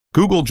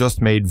Google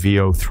just made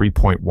VEO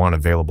 3.1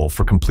 available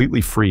for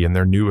completely free in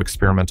their new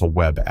experimental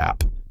web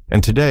app.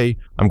 And today,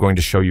 I'm going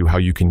to show you how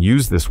you can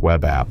use this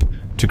web app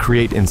to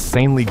create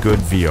insanely good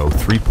VEO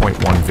 3.1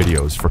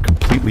 videos for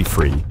completely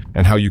free,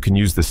 and how you can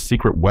use this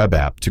secret web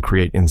app to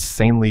create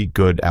insanely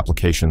good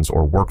applications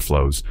or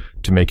workflows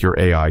to make your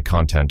AI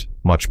content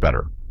much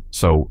better.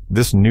 So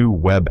this new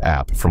web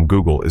app from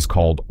Google is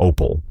called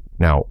Opal.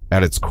 Now,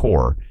 at its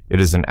core,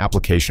 it is an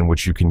application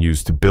which you can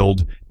use to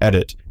build,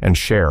 edit, and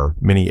share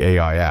mini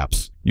AI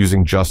apps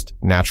using just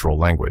natural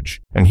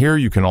language. And here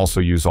you can also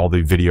use all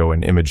the video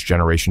and image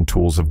generation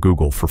tools of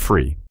Google for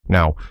free.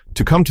 Now,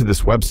 to come to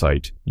this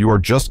website, you are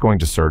just going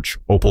to search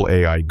Opal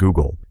AI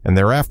Google, and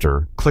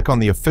thereafter, click on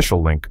the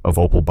official link of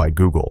Opal by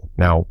Google.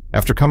 Now,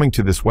 after coming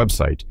to this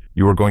website,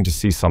 you are going to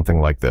see something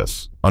like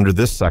this. Under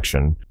this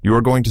section, you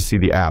are going to see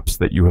the apps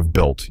that you have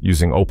built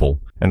using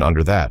Opal, and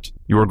under that,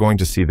 you are going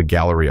to see the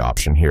gallery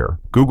option here.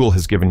 Google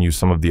has given you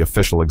some of the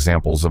official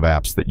examples of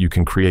apps that you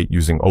can create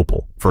using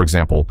Opal. For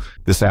example,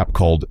 this app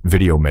called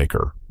Video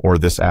Maker, or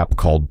this app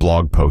called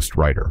Blog Post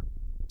Writer.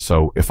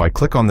 So if I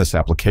click on this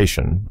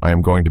application, I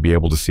am going to be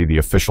able to see the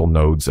official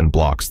nodes and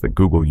blocks that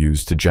Google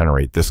used to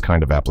generate this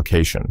kind of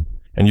application.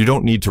 And you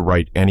don't need to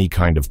write any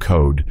kind of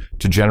code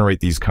to generate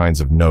these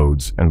kinds of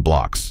nodes and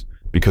blocks,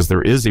 because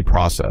there is a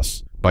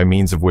process by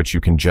means of which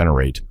you can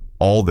generate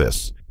all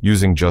this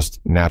using just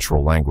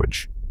natural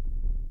language.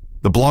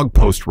 The Blog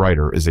Post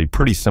Writer is a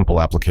pretty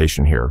simple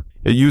application here.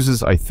 It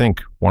uses, I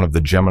think, one of the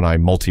Gemini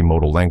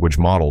multimodal language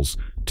models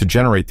to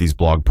generate these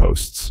blog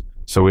posts.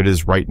 So it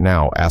is right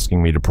now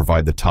asking me to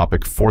provide the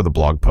topic for the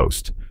blog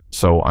post.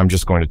 So I'm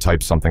just going to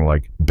type something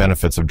like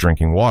benefits of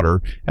drinking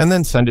water and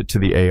then send it to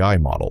the AI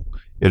model.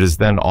 It is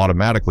then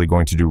automatically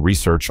going to do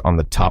research on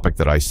the topic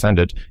that I send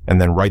it and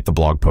then write the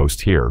blog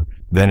post here.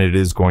 Then it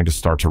is going to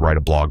start to write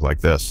a blog like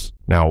this.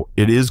 Now,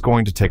 it is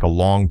going to take a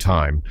long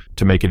time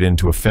to make it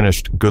into a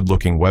finished,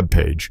 good-looking web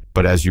page,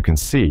 but as you can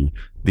see,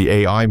 the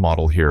AI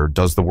model here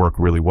does the work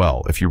really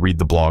well if you read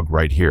the blog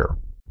right here.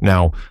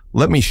 Now,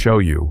 let me show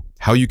you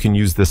how you can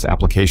use this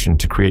application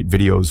to create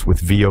videos with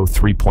VEO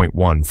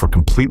 3.1 for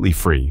completely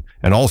free,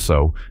 and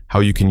also how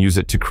you can use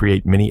it to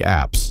create mini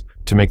apps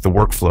to make the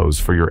workflows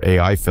for your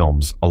AI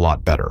films a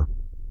lot better.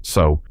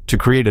 So, to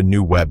create a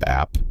new web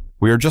app,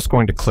 we are just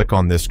going to click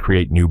on this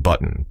Create New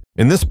button.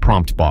 In this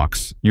prompt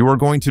box, you are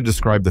going to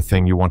describe the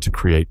thing you want to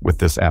create with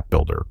this app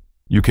builder.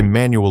 You can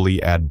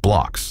manually add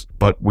blocks,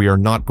 but we are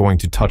not going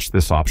to touch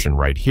this option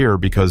right here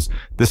because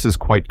this is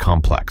quite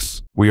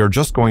complex. We are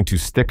just going to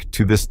stick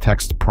to this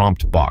text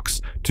prompt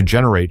box to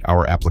generate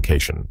our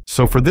application.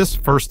 So for this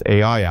first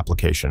AI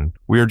application,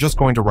 we are just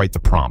going to write the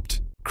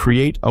prompt,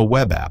 create a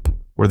web app,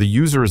 where the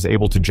user is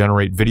able to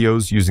generate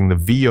videos using the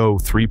VEO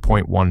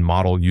 3.1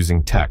 model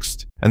using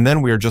text. And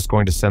then we are just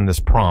going to send this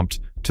prompt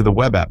to the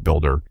web app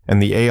builder,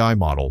 and the AI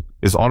model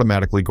is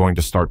automatically going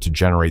to start to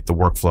generate the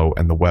workflow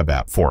and the web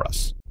app for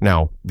us.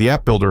 Now, the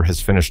app builder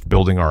has finished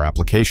building our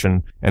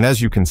application, and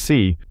as you can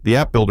see, the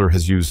app builder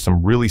has used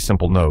some really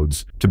simple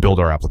nodes to build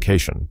our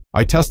application.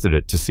 I tested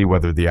it to see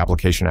whether the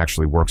application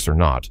actually works or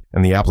not,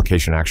 and the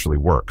application actually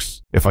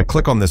works. If I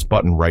click on this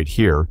button right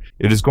here,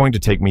 it is going to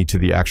take me to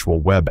the actual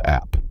web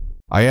app.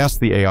 I asked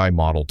the AI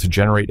model to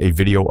generate a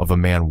video of a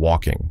man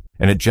walking,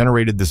 and it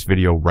generated this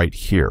video right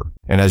here.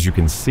 And as you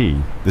can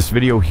see, this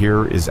video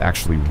here is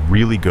actually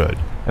really good,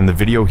 and the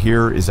video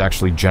here is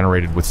actually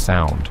generated with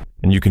sound.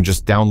 And you can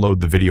just download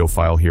the video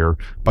file here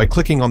by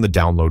clicking on the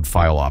download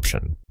file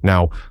option.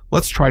 Now,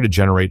 let's try to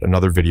generate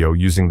another video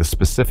using the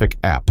specific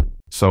app.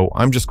 So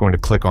I'm just going to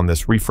click on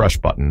this refresh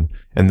button,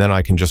 and then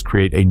I can just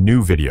create a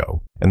new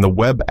video. And the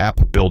web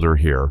app builder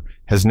here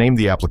has named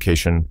the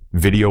application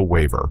Video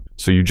Waiver.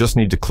 So you just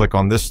need to click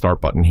on this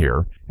start button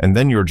here, and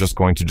then you're just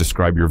going to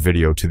describe your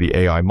video to the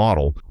AI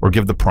model or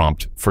give the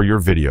prompt for your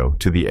video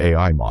to the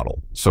AI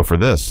model. So for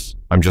this,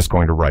 I'm just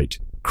going to write,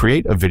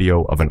 create a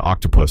video of an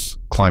octopus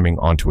climbing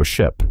onto a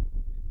ship.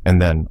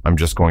 And then I'm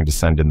just going to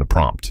send in the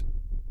prompt.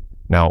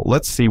 Now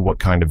let's see what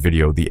kind of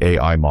video the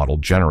AI model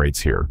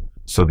generates here.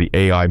 So the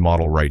AI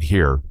model right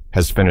here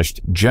has finished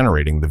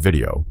generating the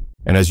video.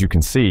 And as you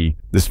can see,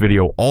 this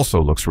video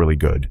also looks really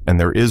good, and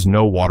there is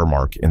no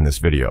watermark in this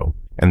video.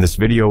 And this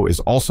video is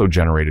also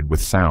generated with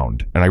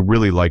sound, and I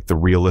really like the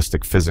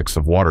realistic physics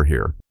of water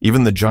here.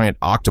 Even the giant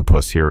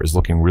octopus here is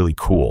looking really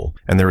cool,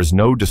 and there is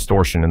no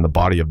distortion in the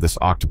body of this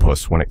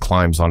octopus when it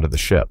climbs onto the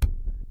ship.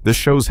 This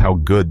shows how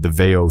good the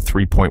VEO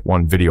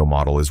 3.1 video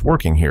model is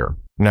working here.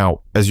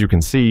 Now, as you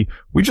can see,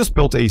 we just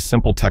built a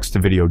simple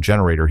text-to-video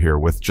generator here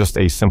with just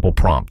a simple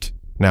prompt.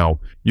 Now,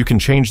 you can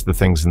change the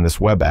things in this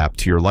web app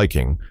to your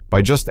liking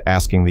by just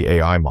asking the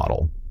AI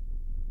model.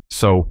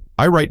 So,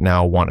 I right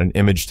now want an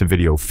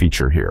image-to-video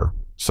feature here.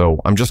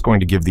 So, I'm just going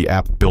to give the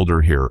app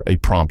builder here a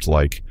prompt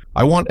like,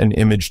 I want an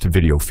image to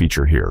video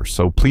feature here,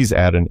 so please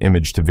add an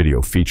image to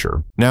video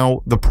feature.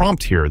 Now, the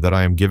prompt here that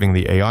I am giving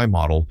the AI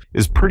model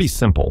is pretty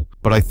simple,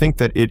 but I think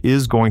that it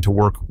is going to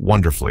work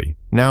wonderfully.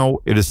 Now,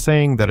 it is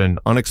saying that an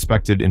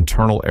unexpected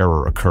internal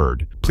error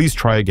occurred. Please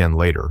try again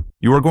later.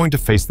 You are going to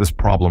face this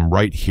problem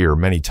right here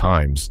many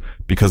times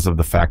because of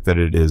the fact that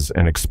it is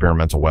an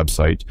experimental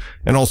website,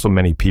 and also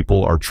many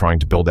people are trying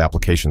to build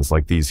applications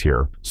like these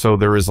here. So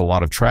there is a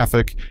lot of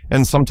traffic,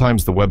 and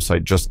sometimes the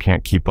website just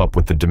can't keep up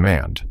with the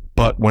demand.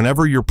 But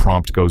whenever your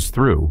prompt goes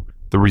through,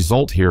 the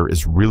result here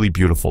is really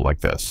beautiful like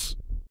this.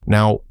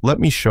 Now, let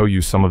me show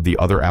you some of the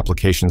other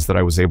applications that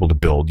I was able to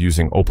build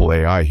using Opal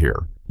AI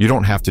here. You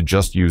don't have to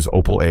just use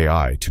Opal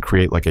AI to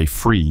create like a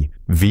free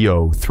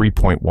VEO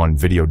 3.1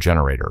 video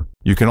generator.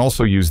 You can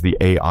also use the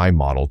AI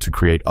model to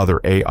create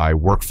other AI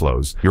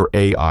workflows, your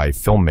AI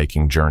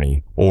filmmaking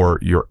journey, or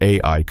your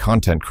AI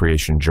content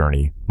creation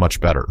journey much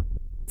better.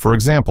 For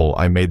example,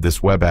 I made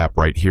this web app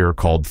right here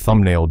called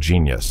Thumbnail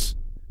Genius.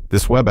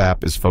 This web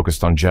app is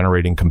focused on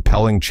generating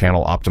compelling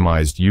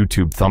channel-optimized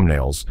YouTube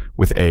thumbnails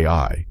with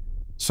AI.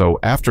 So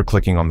after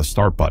clicking on the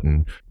Start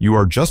button, you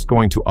are just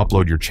going to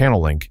upload your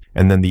channel link,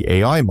 and then the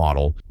AI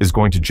model is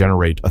going to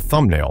generate a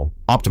thumbnail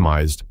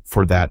optimized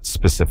for that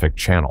specific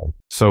channel.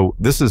 So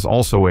this is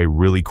also a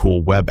really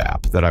cool web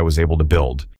app that I was able to build.